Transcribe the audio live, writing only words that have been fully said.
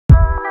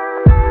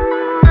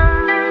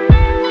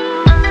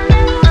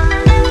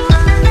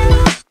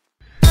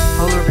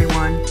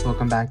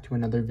welcome back to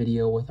another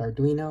video with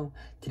Arduino.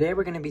 Today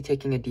we're going to be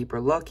taking a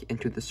deeper look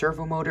into the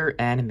servo motor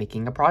and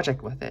making a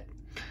project with it.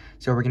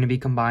 So we're going to be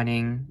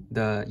combining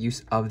the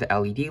use of the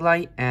LED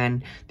light,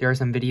 and there are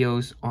some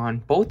videos on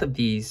both of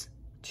these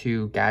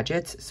two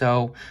gadgets.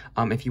 So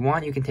if you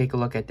want, you can take a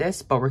look at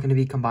this, but we're going to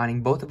be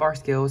combining both of our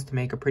skills to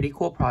make a pretty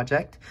cool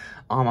project.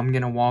 I'm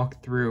going to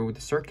walk through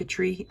the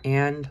circuitry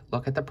and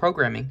look at the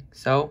programming.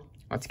 So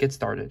let's get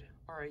started.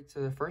 All right,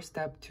 so the first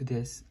step to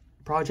this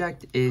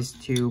project is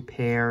to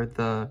pair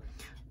the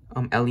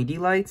LED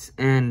lights,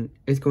 and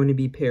it's going to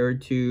be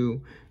paired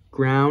to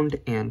ground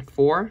and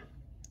 4.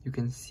 You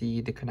can see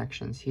the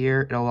connections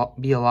here. It'll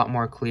be a lot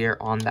more clear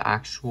on the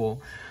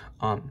actual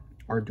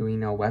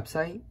Arduino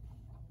website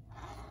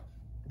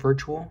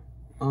virtual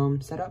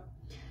setup.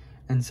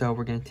 And so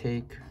we're going to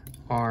take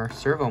our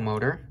servo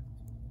motor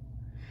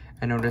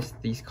and notice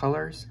these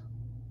colors.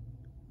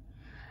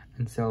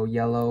 And so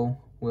yellow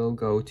will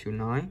go to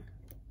 9.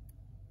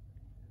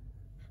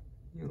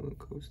 Yellow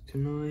goes to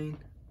 9.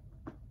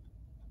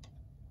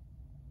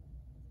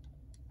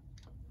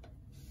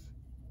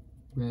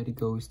 Red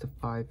goes to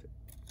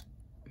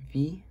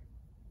 5V.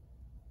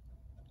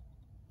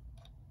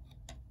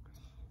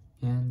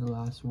 And the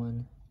last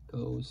one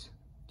goes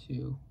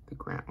to the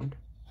ground.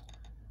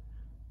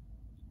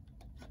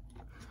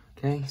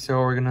 Okay, so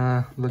we're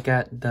gonna look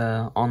at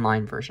the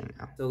online version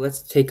now. So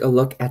let's take a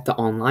look at the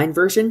online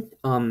version.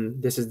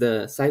 This is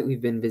the site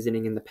we've been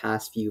visiting in the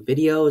past few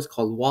videos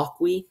called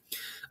Walkwe.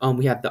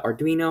 We have the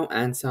Arduino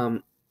and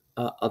some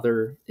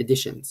other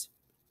additions.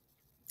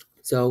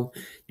 So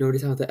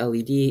notice how the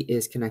LED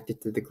is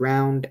connected to the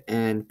ground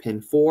and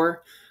pin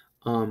 4,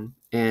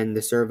 and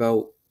the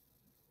servo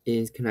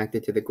is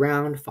connected to the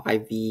ground,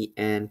 5V,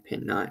 and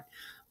pin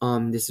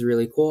 9. This is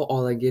really cool.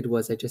 All I did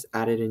was I just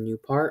added a new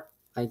part.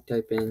 I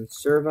type in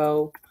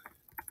servo,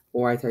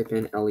 or I type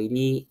in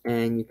LED,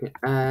 and you can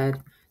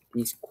add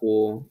these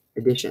cool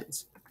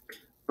additions.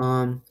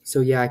 So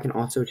yeah, I can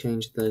also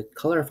change the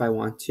color if I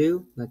want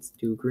to. Let's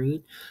do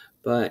green,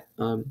 but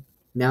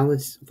now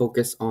let's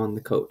focus on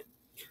the code.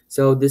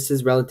 So this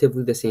is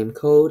relatively the same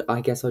code.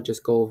 I guess I'll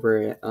just go over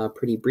it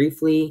pretty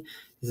briefly.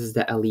 This is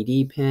the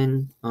LED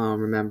pin.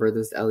 Remember,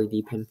 this is the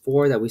LED pin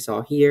 4 that we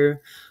saw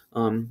here.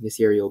 The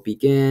serial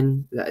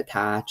begin, the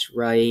attach,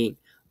 right?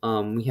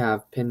 We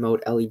have pin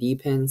mode LED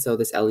pin. So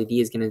this LED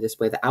is going to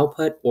display the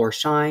output or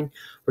shine.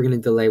 We're going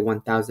to delay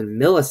 1000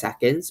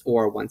 milliseconds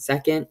or 1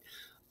 second.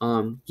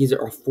 These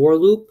are a for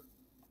loop.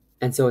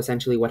 And so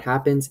essentially what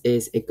happens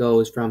is it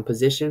goes from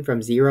position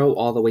from 0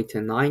 all the way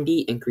to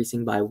 90,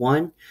 increasing by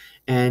 1.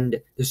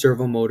 And the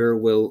servo motor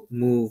will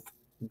move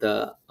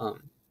the,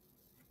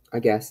 I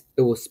guess,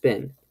 it will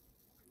spin.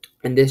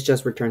 And this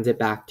just returns it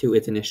back to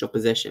its initial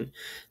position.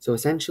 So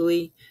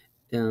essentially,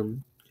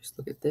 just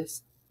look at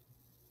this.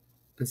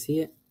 Let's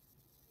see it.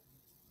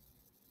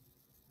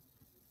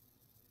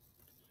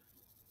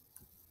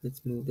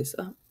 Let's move this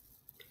up.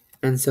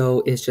 And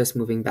so it's just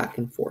moving back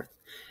and forth.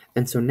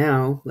 And so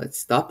now let's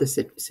stop the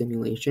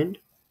simulation.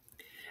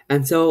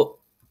 And so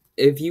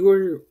if you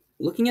were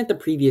looking at the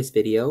previous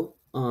video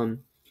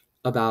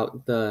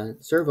about the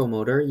servo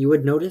motor, you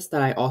would notice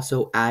that I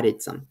also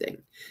added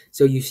something.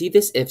 So you see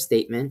this if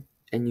statement,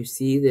 and you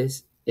see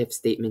this if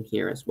statement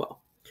here as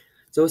well.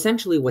 So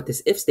essentially what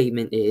this if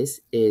statement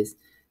is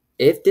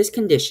if this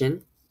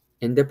condition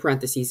in the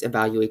parentheses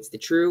evaluates the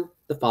true,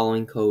 the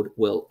following code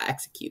will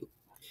execute.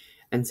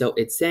 And so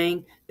it's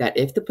saying that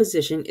if the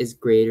position is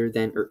greater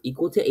than or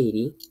equal to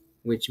 80,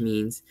 which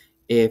means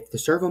if the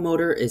servo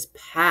motor is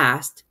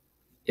past,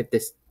 if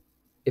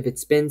it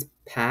spins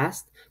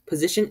past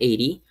position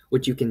 80,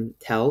 which you can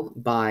tell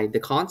by the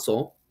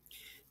console,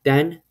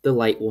 then the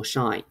light will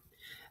shine.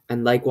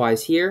 And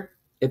likewise here,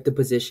 if the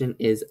position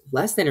is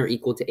less than or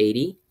equal to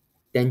 80,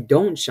 then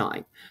don't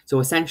shine. So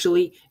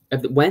essentially,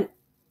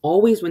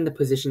 always when the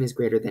position is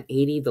greater than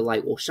 80, the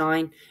light will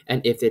shine.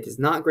 And if it is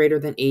not greater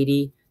than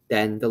 80,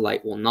 then the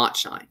light will not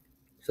shine.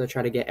 So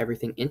try to get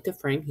everything into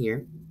frame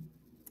here.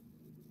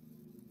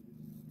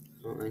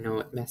 I know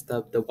it messed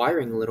up the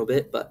wiring a little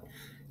bit, but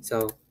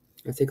so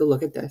let's take a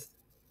look at this.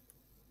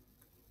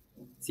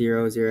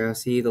 0, 0,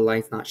 see the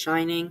light's not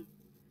shining.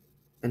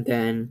 And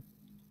then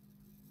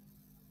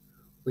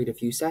wait a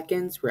few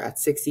seconds, we're at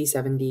 60,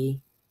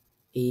 70,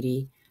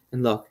 80,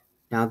 and look,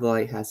 now the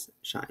light has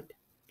shined.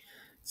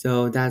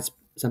 So that's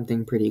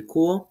something pretty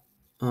cool.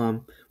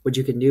 What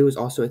you can do is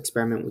also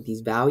experiment with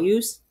these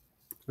values.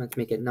 Let's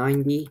make it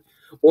 90,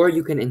 or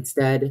you can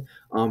instead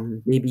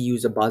maybe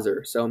use a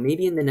buzzer. So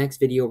maybe in the next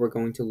video, we're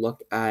going to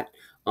look at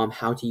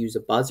how to use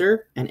a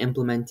buzzer and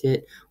implement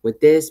it with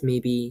this,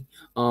 maybe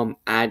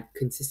add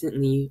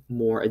consistently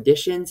more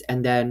additions,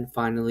 and then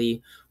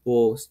finally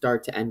we'll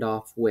start to end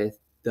off with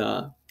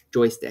the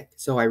joystick.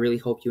 So I really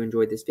hope you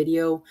enjoyed this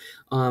video.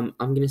 I'm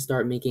going to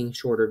start making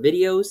shorter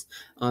videos.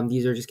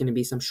 These are just going to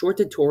be some short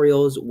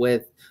tutorials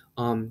with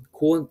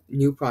cool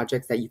new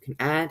projects that you can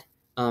add.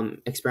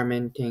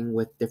 Experimenting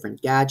with different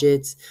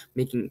gadgets,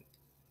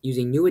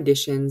 using new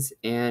additions,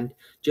 and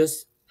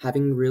just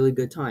having a really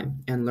good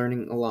time and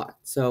learning a lot.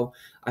 So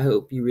I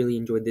hope you really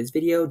enjoyed this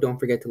video. Don't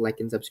forget to like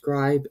and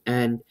subscribe,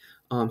 and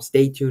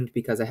stay tuned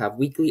because I have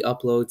weekly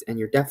uploads and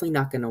you're definitely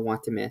not going to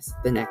want to miss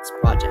the next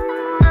project.